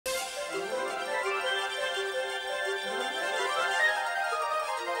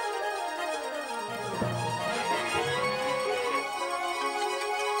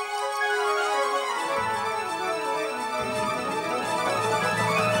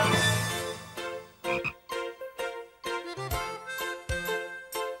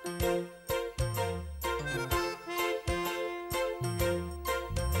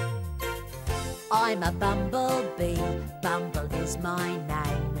I'm a bumblebee, Bumble is my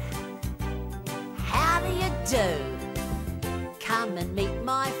name. How do you do? Come and meet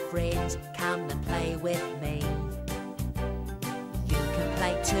my friends, come and play with me. You can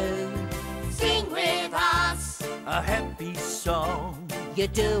play too. Sing with us a happy song. You're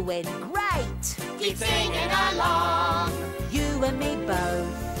doing great. Keep singing along. You and me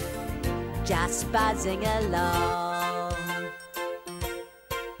both, just buzzing along.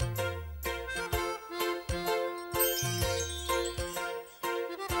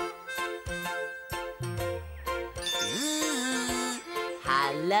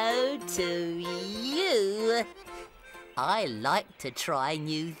 Hello to you. I like to try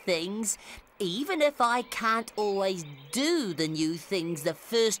new things, even if I can't always do the new things the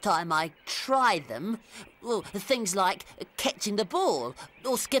first time I try them. Well, things like catching the ball,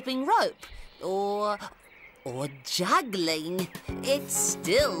 or skipping rope, or juggling. It's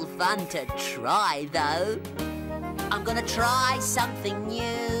still fun to try, though. I'm gonna try something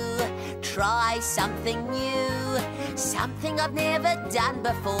new, try something new, something I've never done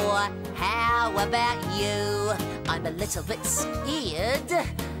before. How about you? I'm a little bit scared,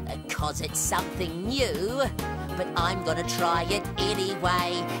 'cause it's something new, but I'm gonna try it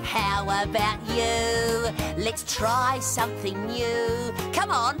anyway. How about you? Let's try something new. Come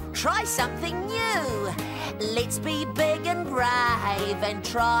on, try something new. Let's be big and brave and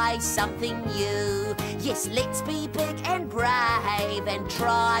try something new. Yes, let's be big and brave and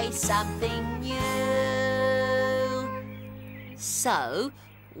try something new. So,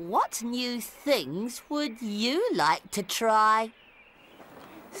 what new things would you like to try?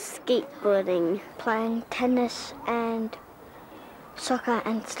 Skateboarding, playing tennis and soccer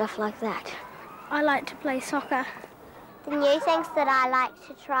and stuff like that. I like to play soccer. The new things that I like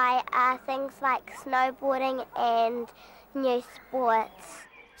to try are things like snowboarding and new sports.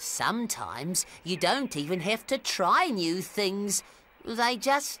 Sometimes you don't even have to try new things. They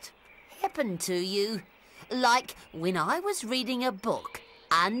just happen to you. Like when I was reading a book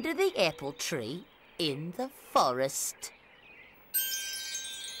under the apple tree in the forest.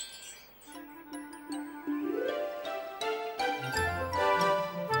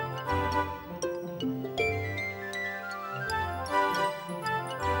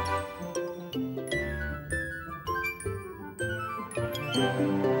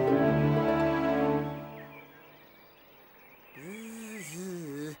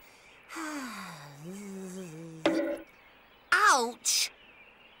 Ouch!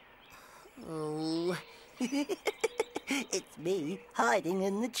 Oh. It's me, hiding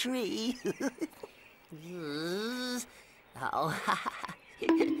in the tree. Oh.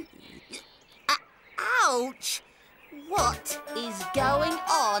 Ouch! What is going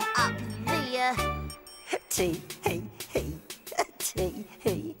on up there? Tee, hey, hey, tee,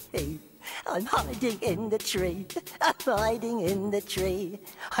 hey, hey. I'm hiding in the tree. I'm hiding in the tree.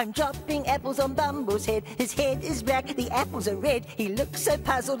 I'm dropping apples on Bumble's head. His head is black, the apples are red. He looked so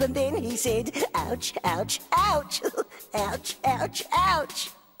puzzled and then he said, ouch, ouch, ouch. Ouch, ouch,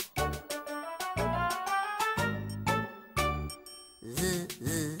 ouch.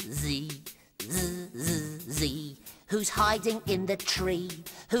 Z. Who's hiding in the tree?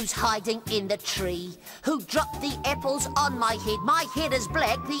 Who's hiding in the tree? Who dropped the apples on my head? My head is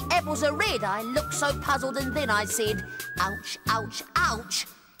black, the apples are red. I looked so puzzled and then I said, ouch, ouch, ouch.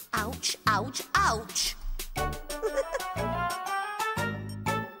 Ouch, ouch, ouch.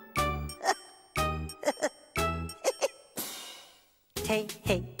 Hey,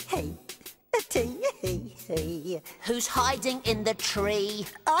 hey, hey. Tee, hey, hey. Who's hiding in the tree?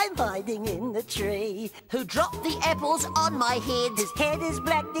 I'm hiding in the tree. Who dropped the apples on my head? His head is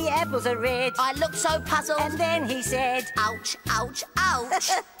black, the apples are red. I looked so puzzled. And then he said, ouch, ouch,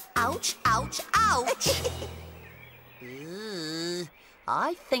 ouch. Ouch, ouch, ouch.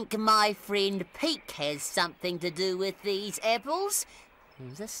 I think my friend Peek has something to do with these apples.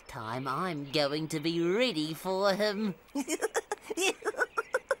 This time I'm going to be ready for him.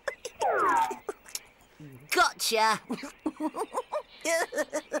 Gotcha!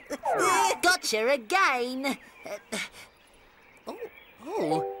 Gotcha again!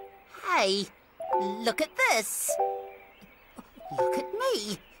 Oh, hey, look at this! Look at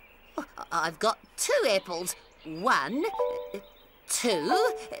me! I've got 2 apples. 1,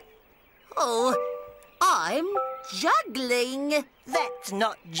 2... Oh, I'm juggling! That's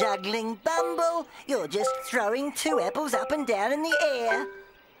not juggling, Bumble. You're just throwing 2 apples up and down in the air.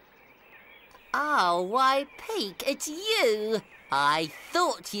 Oh, why, Peek, it's you. I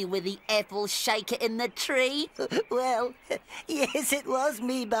thought you were the apple shaker in the tree. Well, yes, it was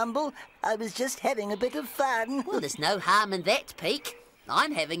me, Bumble. I was just having a bit of fun. Well, there's no harm in that, Peek.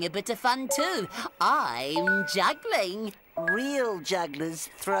 I'm having a bit of fun too. I'm juggling. Real jugglers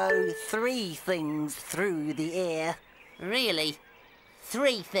throw 3 things through the air. Really?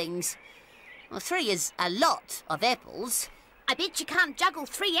 3 things? Well, 3 is a lot of apples. I bet you can't juggle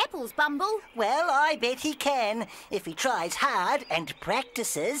 3 apples, Bumble. Well, I bet he can, if he tries hard and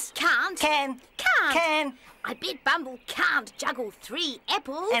practices. Can't. Can. Can't. Can. I bet Bumble can't juggle 3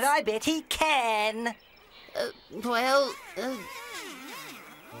 apples. And I bet he can. Well...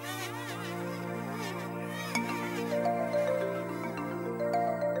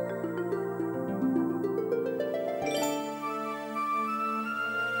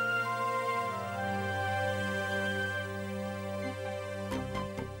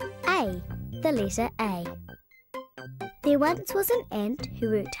 A. The letter A. There once was an ant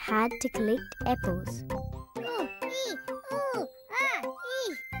who worked hard to collect apples.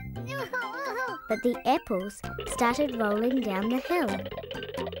 But the apples started rolling down the hill.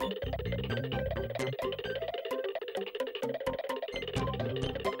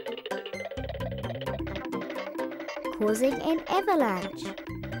 Causing an avalanche.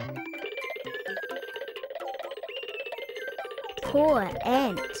 Poor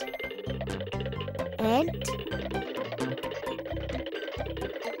ant. Ant.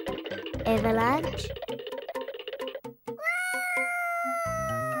 Avalanche.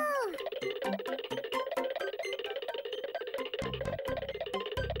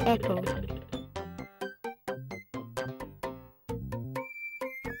 Apple.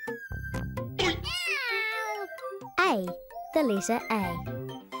 A. The letter A.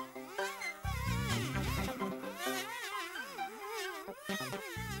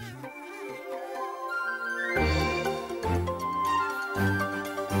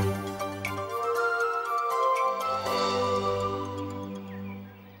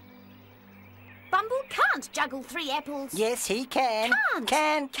 Bumble can't juggle 3 apples. Yes, he can. Can't.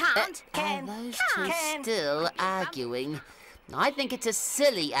 Can. Can't. Are those two still arguing? I think it's a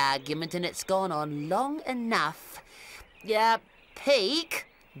silly argument and it's gone on long enough. Peek,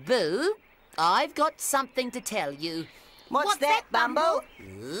 Boo, I've got something to tell you. What's that, Bumble?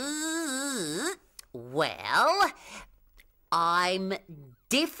 Well, I'm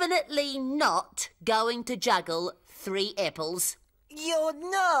definitely not going to juggle 3 apples. You're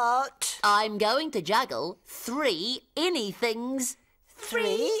not. I'm going to juggle 3 anythings.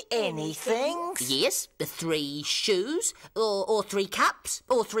 3 anythings? Yes, 3 shoes, or 3 cups,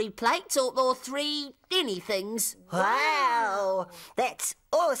 or 3 plates, or 3 anythings. Wow, that's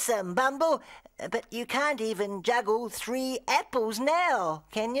awesome, Bumble. But you can't even juggle 3 apples now,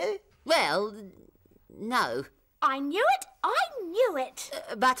 can you? Well, no. I knew it. I knew it.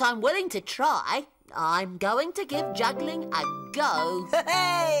 But I'm willing to try. I'm going to give juggling a go.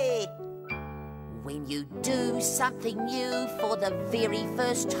 Hey! When you do something new for the very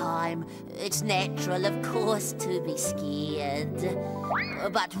first time, it's natural, of course, to be scared.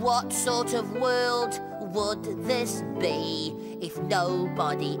 But what sort of world would this be if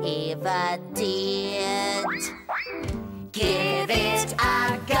nobody ever did? Give it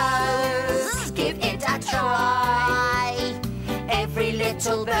a go, give it a try. Every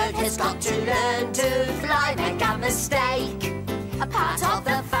little bird has got to learn to fly. Make a mistake, a part of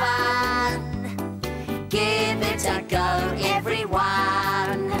the fun. Give it a go,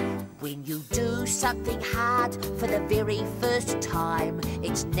 everyone. When you do something hard for the very first time,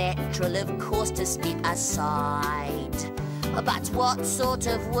 it's natural, of course, to step aside. But what sort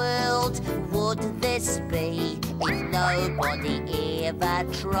of world would this be if nobody ever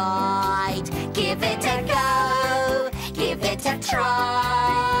tried? Give it a go, give it a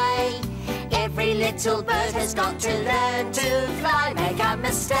try. Every little bird has got to learn to fly. Make a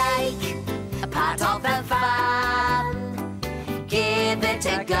mistake, a part of the fun. Give it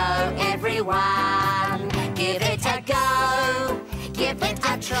a go, everyone. Give it a go, give it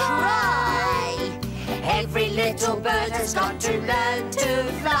a try. Every little bird has got to learn to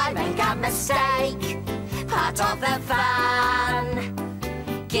fly. Make a mistake, part of the fun.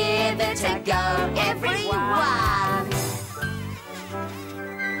 Give it a go, everyone.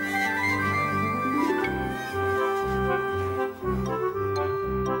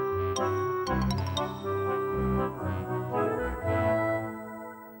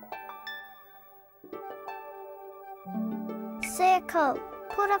 Circle,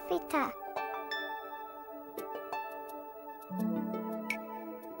 purawhita.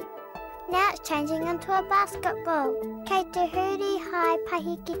 Now it's changing into a basketball. Kei te huri hai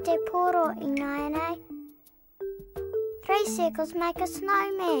pahi ki te poro I ngainei. 3 circles make a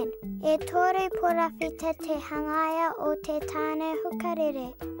snowman. E toru purawhita te hangaia o te tāne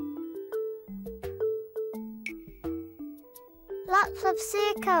hukarere. Lots of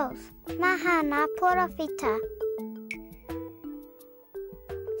circles. Mahana porafita.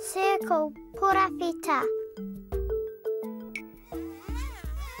 Circle porafita.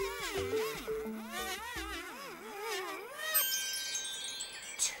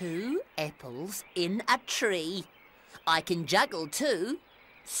 2 apples in a tree. I can juggle 2,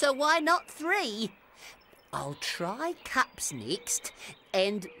 so why not 3? I'll try cups next,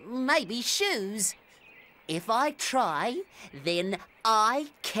 and maybe shoes. If I try, then I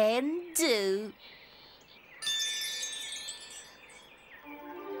can do.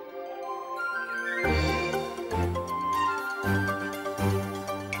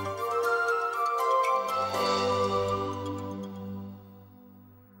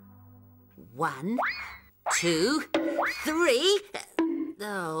 One, 2, 3.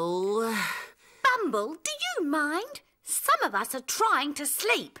 Oh. Bumble, do you mind? Some of us are trying to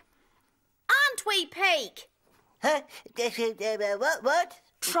sleep. Aren't we, Peak? Huh? What?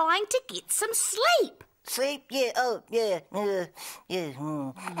 Trying to get some sleep. Sleep? Yeah, oh, yeah. Yeah.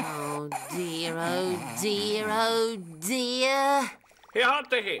 Oh dear, oh dear, oh dear. Here, hard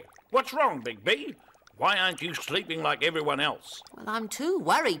to hear. What's wrong, Big B? Why aren't you sleeping like everyone else? Well, I'm too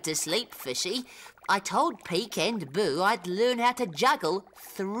worried to sleep, Fishy. I told Peak and Boo I'd learn how to juggle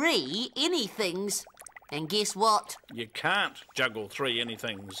 3 anythings. And guess what? You can't juggle 3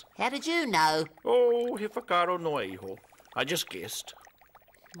 anythings. How did you know? Oh, he whakaaro noa iho. I just guessed.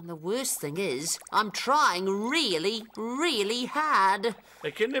 And the worst thing is, I'm trying really, really hard.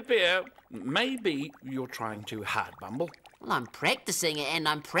 E kene pea, maybe you're trying too hard, Bumble. Well, I'm practicing and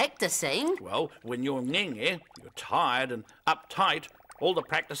I'm practicing. Well, when you're ngenge, you're tired and uptight, all the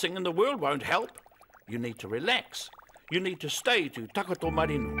practicing in the world won't help. You need to relax. You need to stay to takato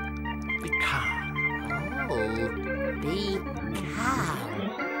marino. Be calm. Oh, be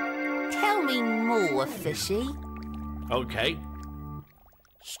calm. Tell me more, Fishy. Okay.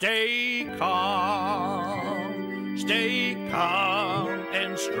 Stay calm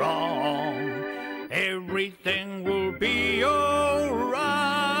and strong. Everything will be all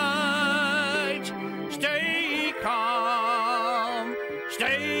right. Stay calm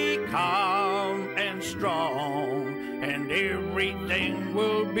and strong, and everything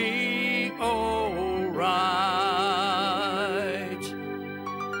will be all right.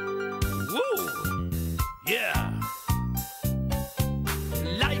 Woo! Yeah.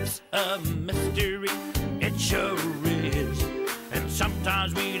 Life's a mystery, it sure is. And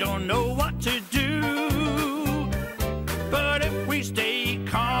sometimes we don't know what to do. But if we stay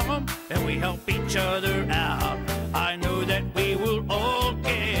calm and we help each other out, I know that we will all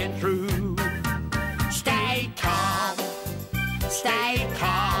get through. Stay calm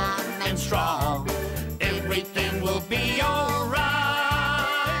and strong. Everything will be all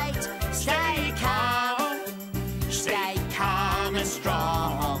right. Stay calm and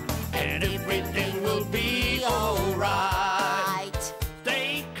strong, and everything will be all right.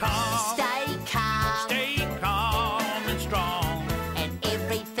 Stay calm and strong, And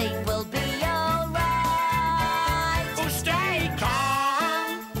everything will be all right.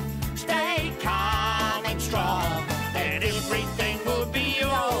 oh, stay calm and strong, and everything will be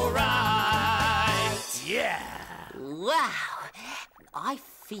all right. Yeah. Wow, I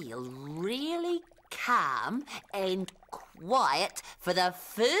feel really calm and quiet for the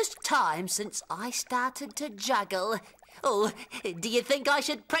first time since I started to juggle. Oh, do you think I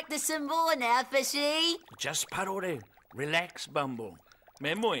should practice some more now, Fishy? Just parore. Relax, Bumble.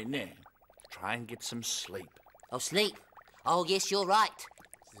 Me moe ne. Try and get some sleep. Oh, sleep. Oh, yes, you're right.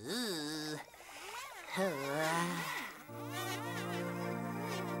 Ugh.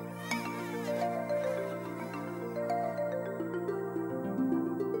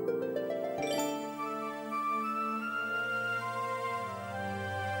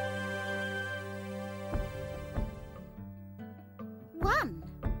 One,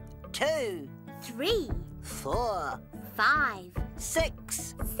 2, 3, 4, 5,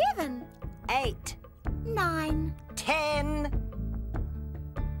 6, 7, 8, 9, 10,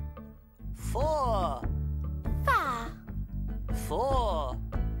 4, 5. 4.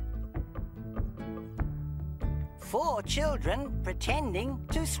 4 children pretending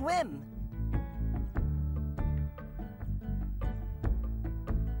to swim.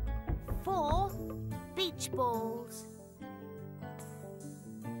 4 beach balls.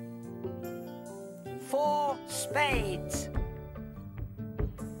 4 spades.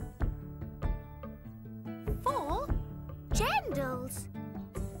 4 jandals.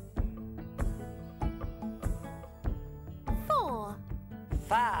 4,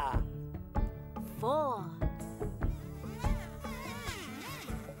 5. 4.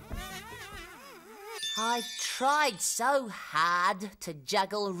 I've tried so hard to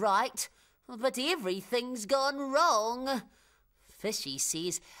juggle right, but everything's gone wrong. Fishy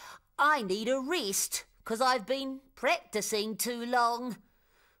says I need a rest 'cause I've been practicing too long.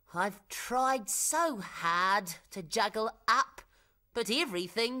 I've tried so hard to juggle up, but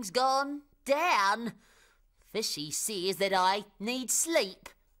everything's gone down. Fishy says that I need sleep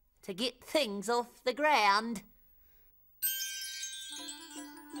to get things off the ground.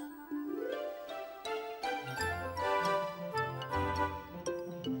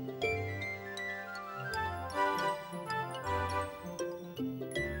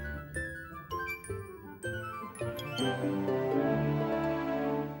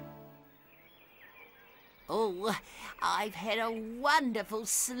 Oh, I've had a wonderful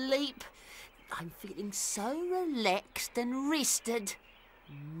sleep. I'm feeling so relaxed and rested.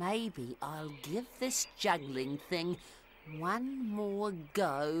 Maybe I'll give this juggling thing one more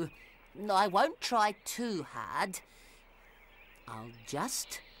go. I won't try too hard. I'll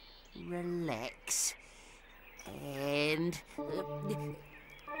just relax. And...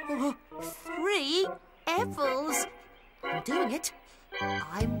 3 apples. I'm doing it.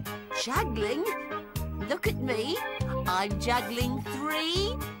 I'm juggling. Look at me. I'm juggling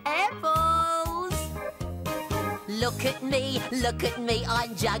 3 apples. Look at me,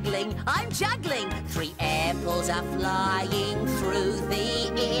 I'm juggling. 3 apples are flying through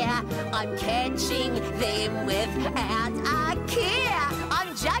the air. I'm catching them without a care.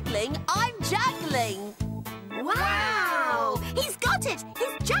 I'm juggling. Wow! He's got it!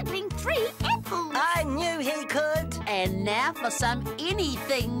 He's juggling 3 apples! I knew he could. And now for some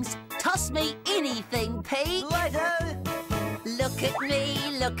anythings. Toss me anything, Pete. Righto. Look at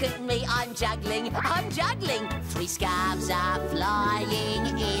me, I'm juggling. 3 scarves are flying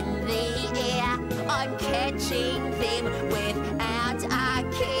in the air. I'm catching them without a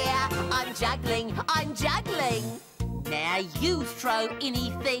care. I'm juggling. Now you throw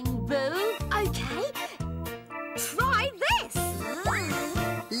anything, Boo. OK. Try this.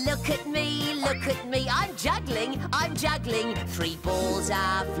 Look at me, I'm juggling. 3 balls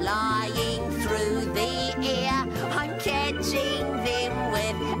are flying through the air. I'm catching them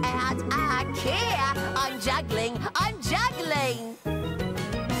without a care. I'm juggling.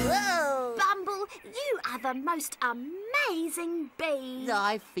 Whoa! Bumble, you are the most amazing bee.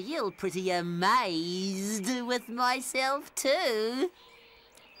 I feel pretty amazed with myself too.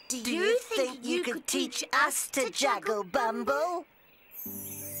 Do you think you could teach us to juggle, Bumble?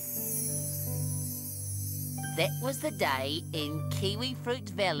 That was the day in Kiwifruit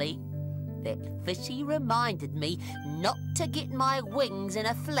Valley that Fishy reminded me not to get my wings in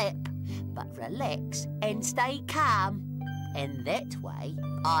a flap, but relax and stay calm. And that way,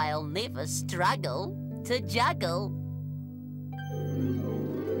 I'll never struggle to juggle.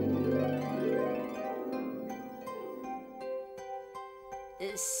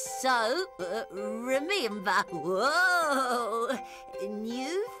 So, remember, whoa,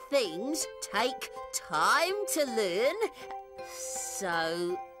 new things take time to learn.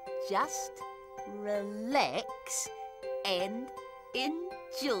 So, just relax and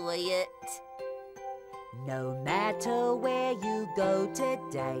enjoy it. No matter where you go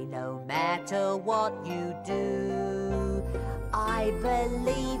today, no matter what you do, I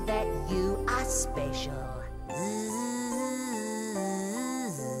believe that you are special.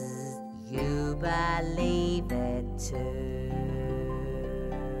 You believe it too.